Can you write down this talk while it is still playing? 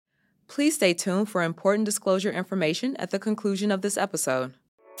Please stay tuned for important disclosure information at the conclusion of this episode.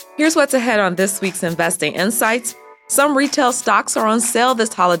 Here's what's ahead on this week's Investing Insights. Some retail stocks are on sale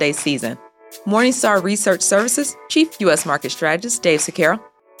this holiday season. Morningstar Research Services Chief U.S. Market Strategist Dave Sekera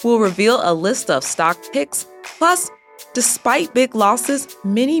will reveal a list of stock picks. Plus, despite big losses,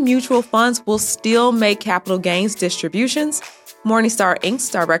 many mutual funds will still make capital gains distributions. Morningstar Inc.'s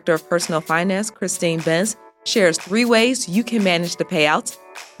Director of Personal Finance, Christine Benz, shares 3 ways you can manage the payouts.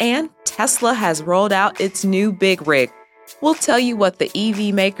 And Tesla has rolled out its new big rig. We'll tell you what the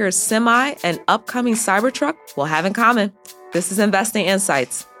EV maker's Semi and upcoming Cybertruck will have in common. This is Investing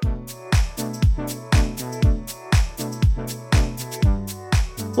Insights.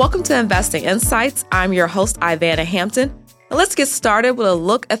 Welcome to Investing Insights. I'm your host, Ivana Hampton. And let's get started with a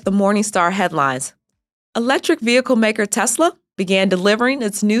look at the Morningstar headlines. Electric vehicle maker Tesla began delivering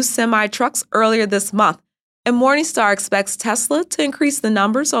its new semi-trucks earlier this month, and Morningstar expects Tesla to increase the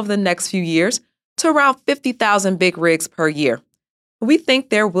numbers over the next few years to around 50,000 big rigs per year. We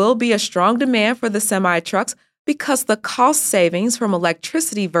think there will be a strong demand for the semi-trucks because the cost savings from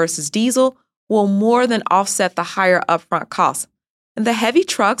electricity versus diesel will more than offset the higher upfront costs. And the heavy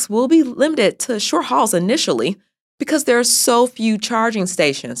trucks will be limited to short hauls initially because there are so few charging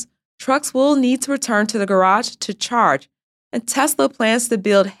stations. Trucks will need to return to the garage to charge, and Tesla plans to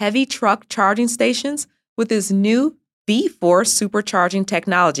build heavy truck charging stations with its new V4 supercharging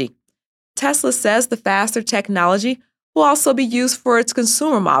technology. Tesla says the faster technology will also be used for its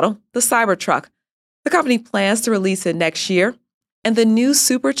consumer model, the Cybertruck. The company plans to release it next year, and the new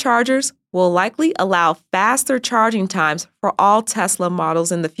superchargers will likely allow faster charging times for all Tesla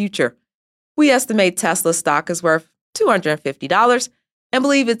models in the future. We estimate Tesla stock is worth $250 and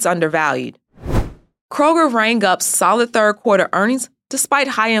believe it's undervalued. Kroger rang up solid third quarter earnings despite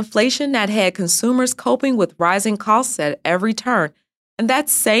high inflation that had consumers coping with rising costs at every turn. And that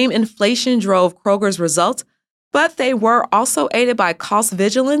same inflation drove Kroger's results, but they were also aided by cost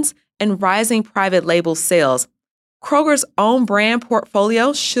vigilance and rising private label sales. Kroger's own brand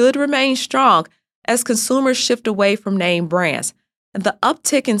portfolio should remain strong as consumers shift away from name brands. And the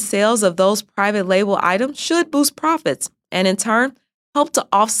uptick in sales of those private label items should boost profits and, in turn, help to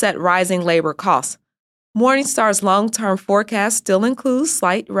offset rising labor costs. Morningstar's long-term forecast still includes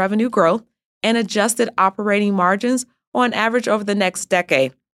slight revenue growth and adjusted operating margins on average over the next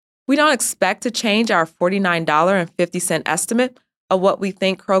decade. We don't expect to change our $49.50 estimate of what we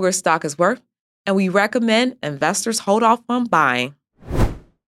think Kroger stock is worth, and we recommend investors hold off on buying.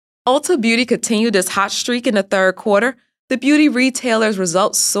 Ulta Beauty continued its hot streak in the third quarter. The beauty retailer's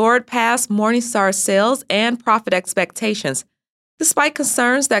results soared past Morningstar's sales and profit expectations. Despite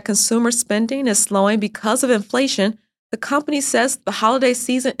concerns that consumer spending is slowing because of inflation, the company says the holiday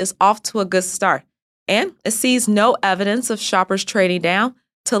season is off to a good start, and it sees no evidence of shoppers trading down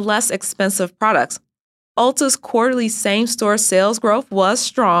to less expensive products. Ulta's quarterly same-store sales growth was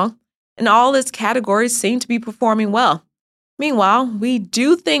strong, and all its categories seem to be performing well. Meanwhile, we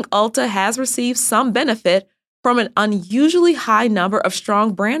do think Ulta has received some benefit from an unusually high number of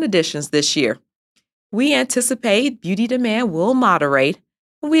strong brand additions this year. We anticipate beauty demand will moderate,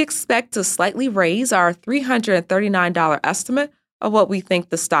 and we expect to slightly raise our $339 estimate of what we think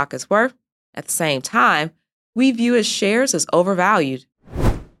the stock is worth. At the same time, we view its shares as overvalued.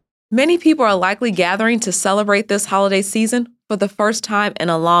 Many people are likely gathering to celebrate this holiday season for the first time in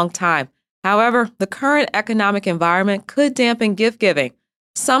a long time. However, the current economic environment could dampen gift giving.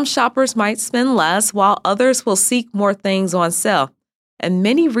 Some shoppers might spend less, while others will seek more things on sale. And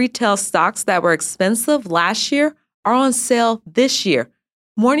many retail stocks that were expensive last year are on sale this year.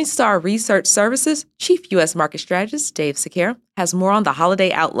 Morningstar Research Services Chief U.S. Market Strategist Dave Sekera has more on the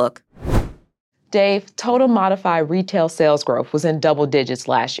holiday outlook. Dave, total modified retail sales growth was in double digits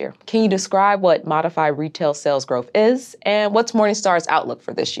last year. Can you describe what modified retail sales growth is and what's Morningstar's outlook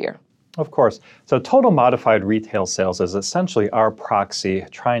for this year? Of course. So total modified retail sales is essentially our proxy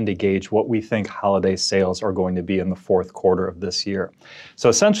trying to gauge what we think holiday sales are going to be in the fourth quarter of this year. So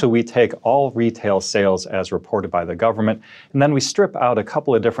essentially we take all retail sales as reported by the government, and then we strip out a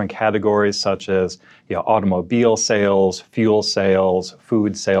couple of different categories such as automobile sales, fuel sales,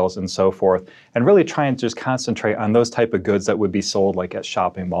 food sales, and so forth, and really try and just concentrate on those type of goods that would be sold like at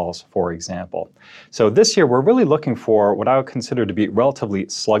shopping malls, for example. So this year we're really looking for what I would consider to be relatively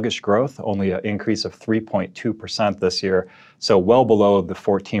sluggish growth, only an increase of 3.2% this year. so well below the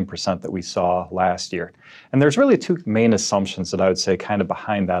 14% that we saw last year. And there's really two main assumptions that I would say kind of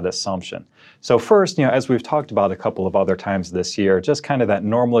behind that assumption. So first, as we've talked about a couple of other times this year, just kind of that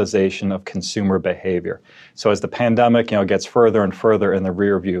normalization of consumer behavior. So as the pandemic, gets further and further in the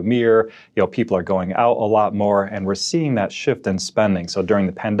rearview mirror, people are going out a lot more, and we're seeing that shift in spending. So during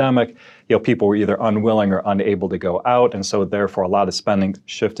the pandemic, people were either unwilling or unable to go out, and so therefore a lot of spending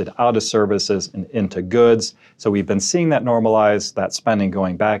shifted out of services and into goods. So we've been seeing that normalize, that spending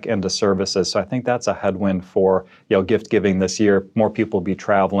going back into services. So I think that's a headwind for gift giving this year. More people will be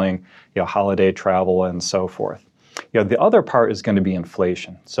traveling, holiday travel and so forth. The other part is going to be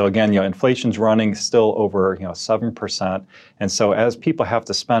inflation. So again, inflation's running still over 7%, and so as people have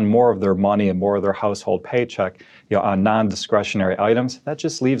to spend more of their money and more of their household paycheck, on non-discretionary items, that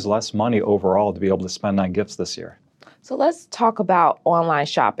just leaves less money overall to be able to spend on gifts this year. So let's talk about online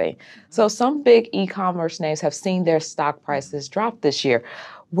shopping. So some big e-commerce names have seen their stock prices drop this year.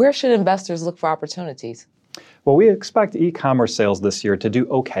 Where should investors look for opportunities? Well, we expect e-commerce sales this year to do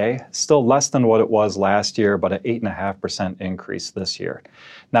okay, still less than what it was last year, but an 8.5% increase this year.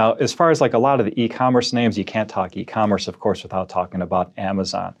 Now, as far as like a lot of the e-commerce names, you can't talk e-commerce, of course, without talking about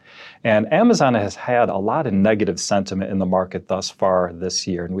Amazon. And Amazon has had a lot of negative sentiment in the market thus far this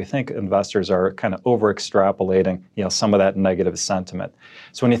year, and we think investors are kind of over-extrapolating, some of that negative sentiment.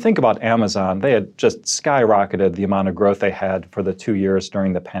 So when you think about Amazon, they had just skyrocketed the amount of growth they had for the 2 years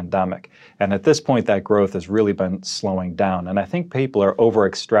during the pandemic. And at this point, that growth has really been slowing down. And I think people are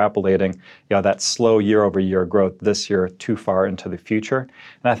over-extrapolating that slow year-over-year growth this year too far into the future.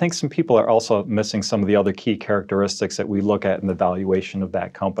 And I think some people are also missing some of the other key characteristics that we look at in the valuation of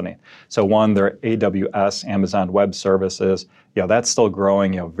that company. So one, their AWS, Amazon Web Services, that's still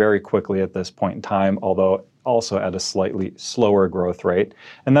growing very quickly at this point in time, although also at a slightly slower growth rate.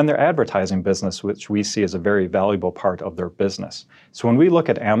 And then their advertising business, which we see as a very valuable part of their business. So when we look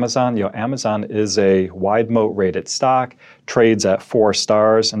at Amazon, Amazon is a wide moat rated stock, trades at 4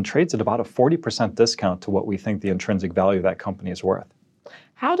 stars, and trades at about a 40% discount to what we think the intrinsic value of that company is worth.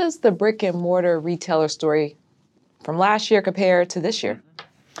 How does the brick and mortar retailer story from last year compare to this year?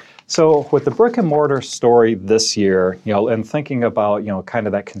 So with the brick and mortar story this year, and thinking about, kind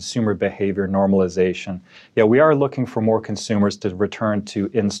of that consumer behavior normalization, we are looking for more consumers to return to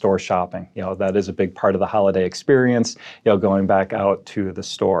in-store shopping. That is a big part of the holiday experience, going back out to the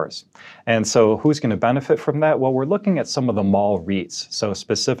stores. And so who's going to benefit from that? Well, we're looking at some of the mall REITs. So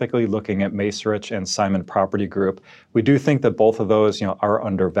specifically looking at Macerich and Simon Property Group. We do think that both of those, are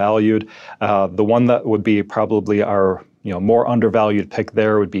undervalued. The one that would be probably our more undervalued pick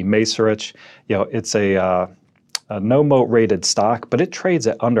there would be Macerich. It's a no moat rated stock, but it trades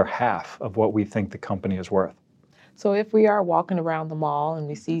at under half of what we think the company is worth. So if we are walking around the mall and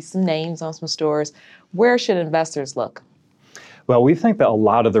we see some names on some stores, where should investors look? Well, we think that a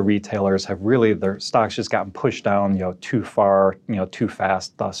lot of the retailers have really, their stocks just gotten pushed down, too far, too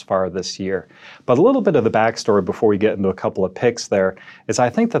fast thus far this year. But a little bit of the backstory before we get into a couple of picks there is I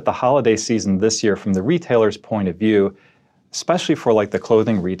think that the holiday season this year, from the retailer's point of view, especially for like the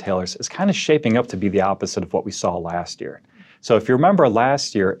clothing retailers, is kind of shaping up to be the opposite of what we saw last year. So if you remember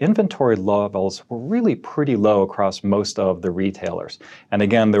last year, inventory levels were really pretty low across most of the retailers. And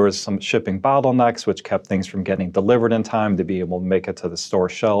again, there was some shipping bottlenecks, which kept things from getting delivered in time to be able to make it to the store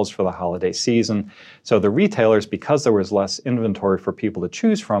shelves for the holiday season. So the retailers, because there was less inventory for people to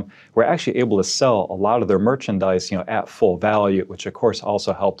choose from, were actually able to sell a lot of their merchandise, at full value, which of course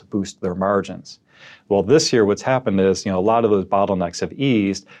also helped boost their margins. Well, this year what's happened is, a lot of those bottlenecks have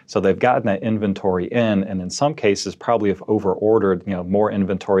eased, so they've gotten that inventory in, and in some cases probably have over-ordered, more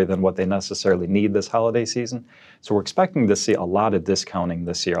inventory than what they necessarily need this holiday season. So we're expecting to see a lot of discounting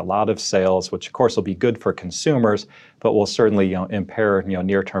this year, a lot of sales, which of course will be good for consumers, but will certainly, impair,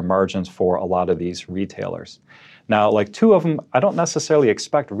 near-term margins for a lot of these retailers. Now, like two of them, I don't necessarily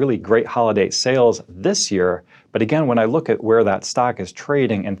expect really great holiday sales this year, but again, when I look at where that stock is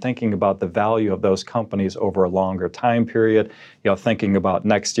trading and thinking about the value of those companies over a longer time period, thinking about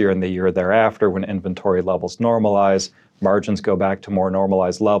next year and the year thereafter when inventory levels normalize, margins go back to more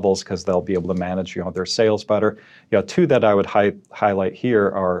normalized levels because they'll be able to manage, their sales better. Two that I would highlight here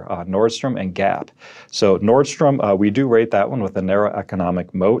are Nordstrom and Gap. So Nordstrom, we do rate that one with a narrow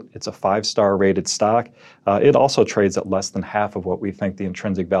economic moat. It's a 5-star rated stock. It also trades at less than half of what we think the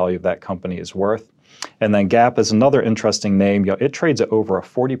intrinsic value of that company is worth. And then Gap is another interesting name. It trades at over a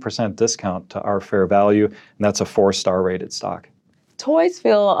 40% discount to our fair value, and that's a 4-star rated stock. Toys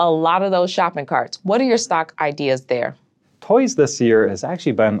fill a lot of those shopping carts. What are your stock ideas there? toys this year has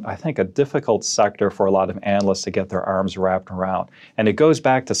actually been, I think, a difficult sector for a lot of analysts to get their arms wrapped around. And it goes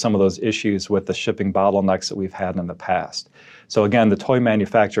back to some of those issues with the shipping bottlenecks that we've had in the past. So again, the toy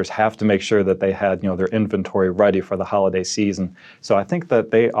manufacturers have to make sure that they had, their inventory ready for the holiday season. So I think that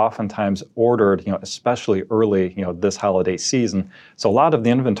they oftentimes ordered, especially early, this holiday season. So a lot of the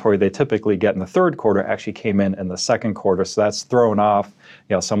inventory they typically get in the third quarter actually came in the second quarter. So that's thrown off,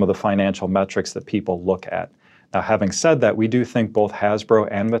 some of the financial metrics that people look at. Now, having said that, we do think both Hasbro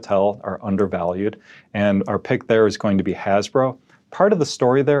and Mattel are undervalued, and our pick there is going to be Hasbro. Part of the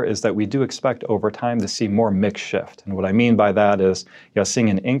story there is that we do expect over time to see more mix shift. And what I mean by that is seeing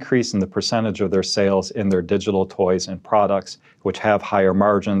an increase in the percentage of their sales in their digital toys and products, which have higher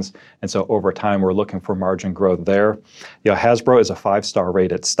margins. And so over time, we're looking for margin growth there. Hasbro is a 5-star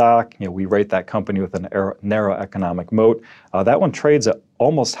rated stock. We rate that company with a narrow economic moat. That one trades at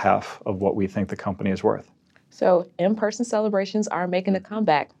almost half of what we think the company is worth. So in-person celebrations are making a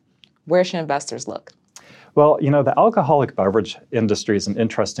comeback. Where should investors look? Well, the alcoholic beverage industry is an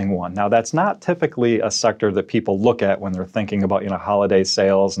interesting one. Now, that's not typically a sector that people look at when they're thinking about, holiday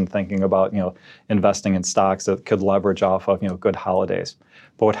sales and thinking about, investing in stocks that could leverage off of, good holidays.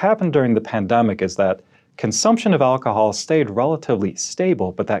 But what happened during the pandemic is that consumption of alcohol stayed relatively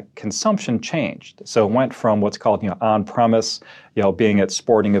stable, but that consumption changed. So it went from what's called, on-premise, being at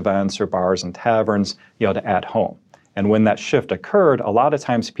sporting events or bars and taverns, to at home. And when that shift occurred, a lot of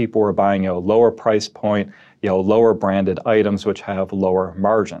times people were buying, lower price point, lower branded items which have lower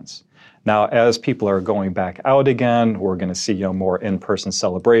margins. Now, as people are going back out again, we're going to see, more in-person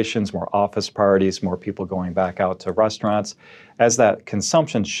celebrations, more office parties, more people going back out to restaurants. As that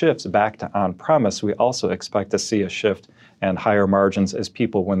consumption shifts back to on-premise, we also expect to see a shift and higher margins as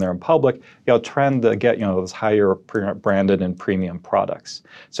people, when they're in public, trend to get, those higher branded and premium products.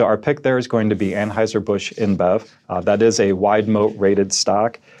 So our pick there is going to be Anheuser-Busch InBev. That is a wide moat rated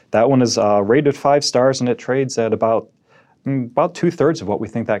stock. That one is rated 5 stars, and it trades at about 2/3 of what we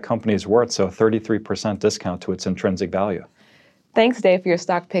think that company is worth, so a 33% discount to its intrinsic value. Thanks, Dave, for your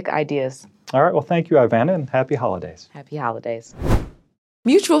stock pick ideas. All right, well, thank you, Ivana, and happy holidays. Happy holidays.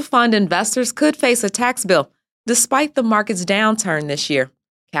 Mutual fund investors could face a tax bill despite the market's downturn this year.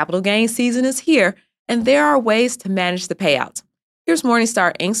 Capital gain season is here, and there are ways to manage the payouts. Here's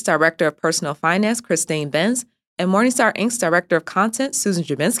Morningstar Inc.'s Director of Personal Finance, Christine Benz, and Morningstar Inc.'s Director of Content, Susan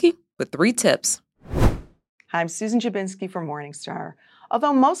Jabinski, with 3 tips. Hi, I'm Susan Jabinski from Morningstar.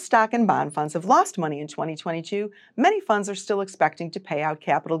 Although most stock and bond funds have lost money in 2022, many funds are still expecting to pay out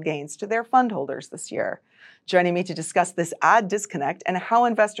capital gains to their fund holders this year. Joining me to discuss this odd disconnect and how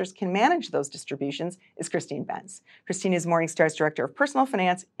investors can manage those distributions is Christine Benz. Christine is Morningstar's Director of Personal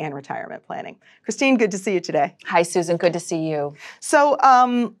Finance and Retirement Planning. Christine, good to see you today. Hi, Susan. Good to see you. So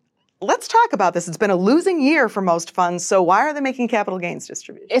let's talk about this. It's been a losing year for most funds, so why are they making capital gains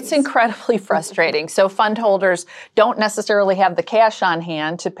distributions? It's incredibly frustrating. So fund holders don't necessarily have the cash on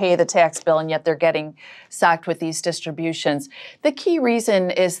hand to pay the tax bill, and yet they're getting socked with these distributions. The key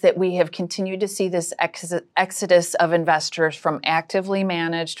reason is that we have continued to see this exodus of investors from actively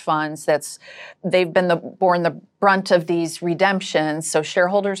managed funds. They've been borne the brunt of these redemptions, so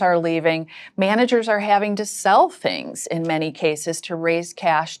shareholders are leaving. Managers are having to sell things in many cases to raise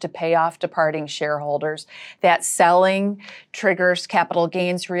cash to pay off departing shareholders. That selling triggers capital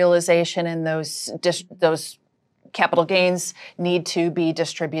gains realization, and those capital gains need to be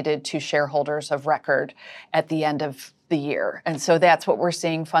distributed to shareholders of record at the end of the year. And so that's what we're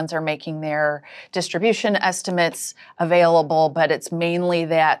seeing. Funds are making their distribution estimates available, but it's mainly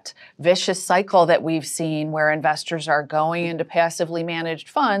that vicious cycle that we've seen where investors are going into passively managed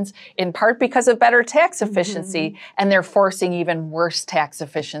funds, in part because of better tax efficiency, and they're forcing even worse tax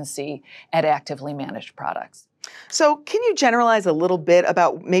efficiency at actively managed products. So can you generalize a little bit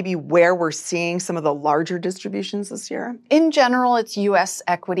about maybe where we're seeing some of the larger distributions this year? In general, it's U.S.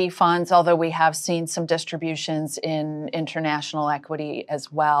 equity funds, although we have seen some distributions in international equity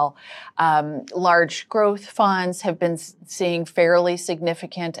as well. Large growth funds have been seeing fairly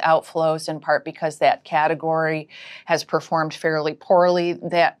significant outflows, in part because that category has performed fairly poorly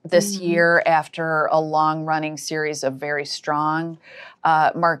this year after a long-running series of very strong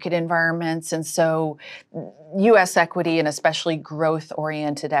market environments. And so U.S. equity, and especially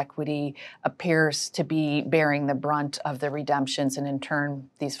growth-oriented equity, appears to be bearing the brunt of the redemptions, and in turn,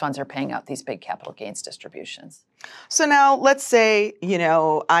 these funds are paying out these big capital gains distributions. So now let's say,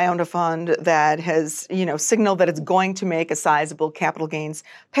 I owned a fund that has, signaled that it's going to make a sizable capital gains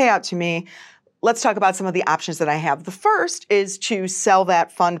payout to me. Let's talk about some of the options that I have. The first is to sell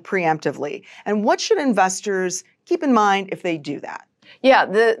that fund preemptively. And what should investors keep in mind if they do that? Yeah,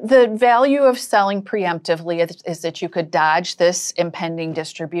 the value of selling preemptively is that you could dodge this impending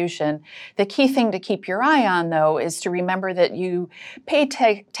distribution. The key thing to keep your eye on, though, is to remember that you pay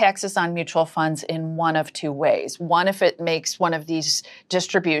taxes on mutual funds in one of two ways. One, if it makes one of these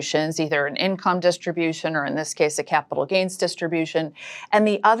distributions, either an income distribution or in this case a capital gains distribution, and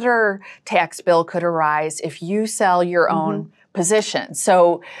the other tax bill could arise if you sell your own position.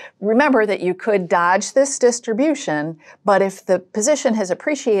 So remember that you could dodge this distribution, but if the position has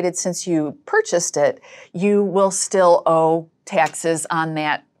appreciated since you purchased it, you will still owe taxes on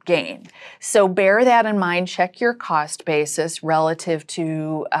that gain. So bear that in mind. Check your cost basis relative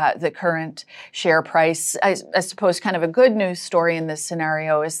to the current share price. I suppose kind of a good news story in this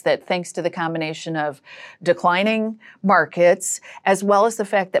scenario is that thanks to the combination of declining markets, as well as the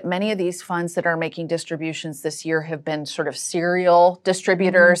fact that many of these funds that are making distributions this year have been sort of serial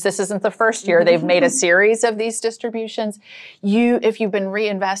distributors. This isn't the first year they've made a series of these distributions. If you've been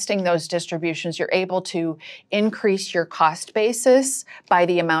reinvesting those distributions, you're able to increase your cost basis by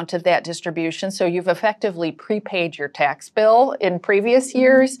the amount of that distribution. So you've effectively prepaid your tax bill in previous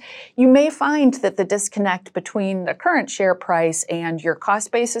years. You may find that the disconnect between the current share price and your cost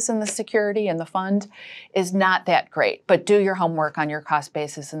basis in the security and the fund is not that great. But do your homework on your cost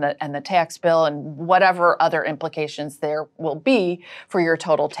basis and the tax bill and whatever other implications there will be for your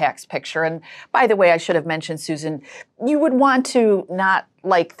total tax picture. And by the way, I should have mentioned, Susan, you would want to not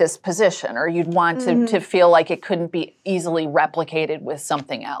like this position, or you'd want to feel like it couldn't be easily replicated with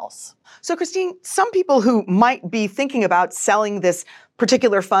something else. So, Christine, some people who might be thinking about selling this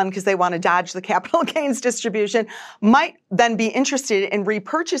particular fund because they want to dodge the capital gains distribution might then be interested in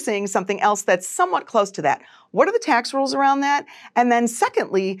repurchasing something else that's somewhat close to that. What are the tax rules around that? And then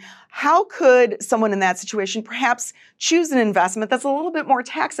secondly, how could someone in that situation perhaps choose an investment that's a little bit more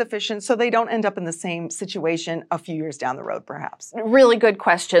tax efficient so they don't end up in the same situation a few years down the road, perhaps? Really good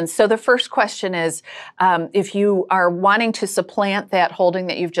question. So the first question is, if you are wanting to supplant that holding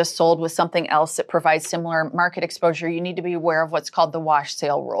that you've just sold with something else that provides similar market exposure, you need to be aware of what's called the wash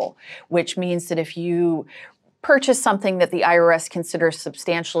sale rule, which means that if you purchase something that the IRS considers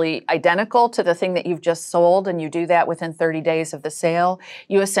substantially identical to the thing that you've just sold, and you do that within 30 days of the sale,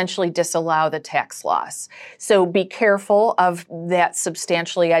 you essentially disallow the tax loss. So be careful of that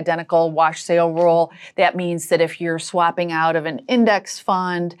substantially identical wash sale rule. That means that if you're swapping out of an index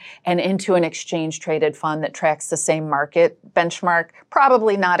fund and into an exchange traded fund that tracks the same market benchmark,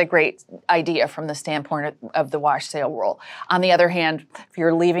 probably not a great idea from the standpoint of the wash sale rule. On the other hand, if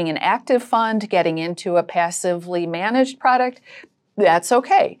you're leaving an active fund, getting into a passively managed product, that's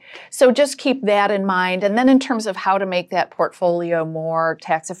okay. So just keep that in mind. And then in terms of how to make that portfolio more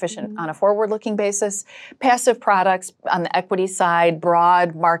tax efficient on a forward-looking basis, passive products on the equity side,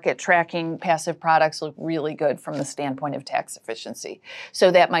 broad market tracking passive products look really good from the standpoint of tax efficiency.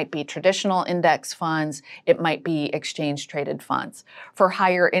 So that might be traditional index funds. It might be exchange-traded funds. For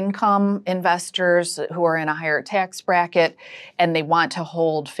higher income investors who are in a higher tax bracket and they want to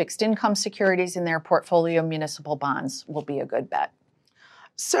hold fixed income securities in their portfolio, municipal bonds will be a good bet.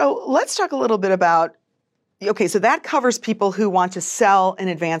 So let's talk a little bit about, okay, so that covers people who want to sell in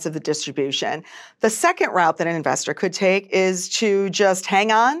advance of the distribution. The second route that an investor could take is to just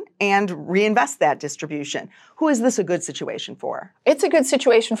hang on and reinvest that distribution. Who is this a good situation for? It's a good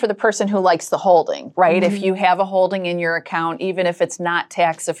situation for the person who likes the holding, right? If you have a holding in your account, even if it's not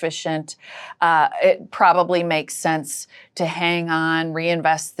tax efficient, it probably makes sense to hang on,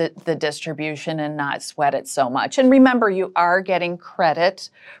 reinvest the distribution and not sweat it so much. And remember, you are getting credit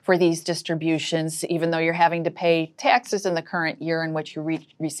for these distributions, even though you're having to pay taxes in the current year in which you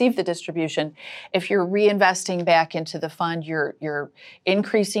receive the distribution. If you're reinvesting back into the fund, you're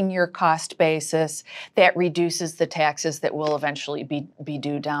increasing your cost basis. That reduces the taxes that will eventually be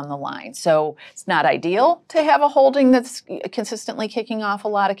due down the line. So it's not ideal to have a holding that's consistently kicking off a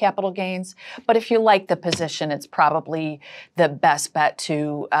lot of capital gains, but if you like the position, it's probably the best bet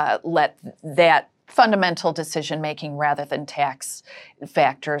to let that fundamental decision making rather than tax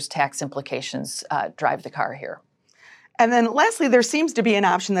factors, tax implications drive the car here. And then lastly, there seems to be an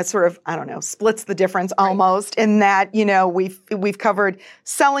option that sort of, I don't know, splits the difference almost in that, you know, we've covered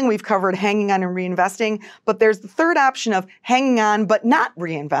selling, we've covered hanging on and reinvesting, but there's the third option of hanging on but not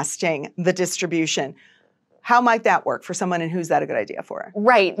reinvesting the distribution. How might that work for someone, and who's that a good idea for?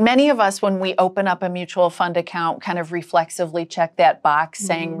 Right. Many of us, when we open up a mutual fund account, kind of reflexively check that box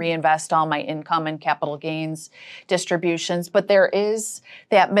saying reinvest all my income and capital gains distributions. But there is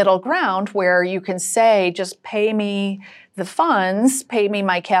that middle ground where you can say, just pay me the funds, pay me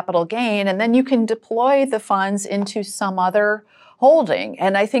my capital gain, and then you can deploy the funds into some other holding.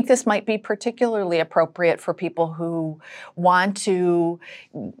 And I think this might be particularly appropriate for people who want to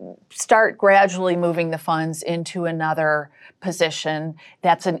start gradually moving the funds into another position.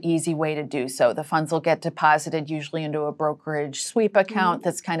 That's an easy way to do so. The funds will get deposited usually into a brokerage sweep account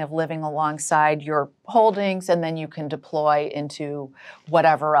that's kind of living alongside your holdings, and then you can deploy into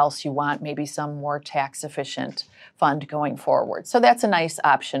whatever else you want, maybe some more tax efficient fund going forward. So that's a nice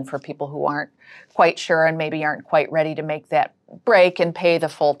option for people who aren't quite sure and maybe aren't quite ready to make that break and pay the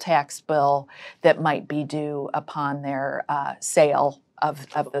full tax bill that might be due upon their sale of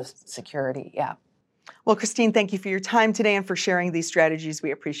the security. Yeah. Well, Christine, thank you for your time today and for sharing these strategies.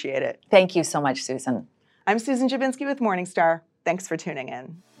 We appreciate it. Thank you so much, Susan. I'm Susan Jabinski with Morningstar. Thanks for tuning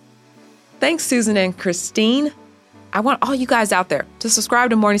in. Thanks, Susan and Christine. I want all you guys out there to subscribe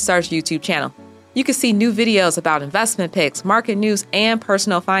to Morningstar's YouTube channel. You can see new videos about investment picks, market news, and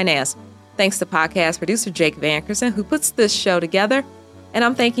personal finance. Thanks to podcast producer Jake Vankerson, who puts this show together. And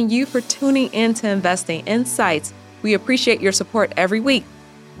I'm thanking you for tuning in to Investing Insights. We appreciate your support every week.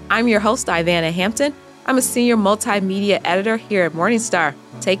 I'm your host, Ivana Hampton. I'm a senior multimedia editor here at Morningstar.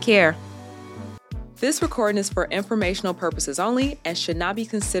 Take care. This recording is for informational purposes only and should not be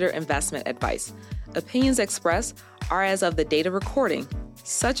considered investment advice. Opinions expressed are as of the date of recording.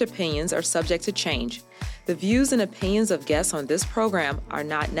 Such opinions are subject to change. The views and opinions of guests on this program are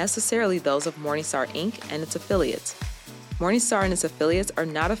not necessarily those of Morningstar Inc. and its affiliates. Morningstar and its affiliates are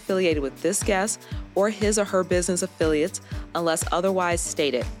not affiliated with this guest or his or her business affiliates unless otherwise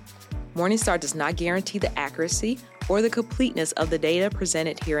stated. Morningstar does not guarantee the accuracy or the completeness of the data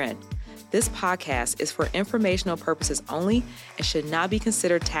presented herein. This podcast is for informational purposes only and should not be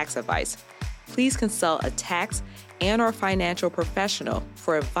considered tax advice. Please consult a tax and/or financial professional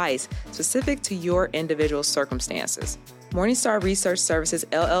for advice specific to your individual circumstances. Morningstar Research Services,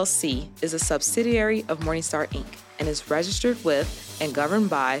 LLC is a subsidiary of Morningstar, Inc. and is registered with and governed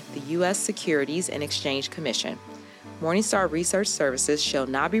by the U.S. Securities and Exchange Commission. Morningstar Research Services shall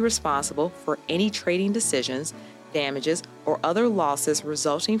not be responsible for any trading decisions, damages, or other losses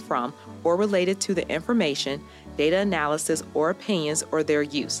resulting from or related to the information, data analysis, or opinions or their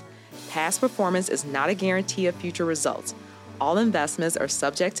use. Past performance is not a guarantee of future results. All investments are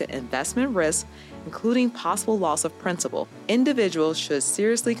subject to investment risk, including possible loss of principal. Individuals should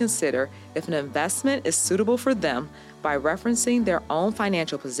seriously consider if an investment is suitable for them by referencing their own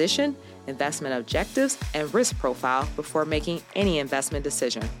financial position, investment objectives, and risk profile before making any investment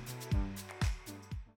decision.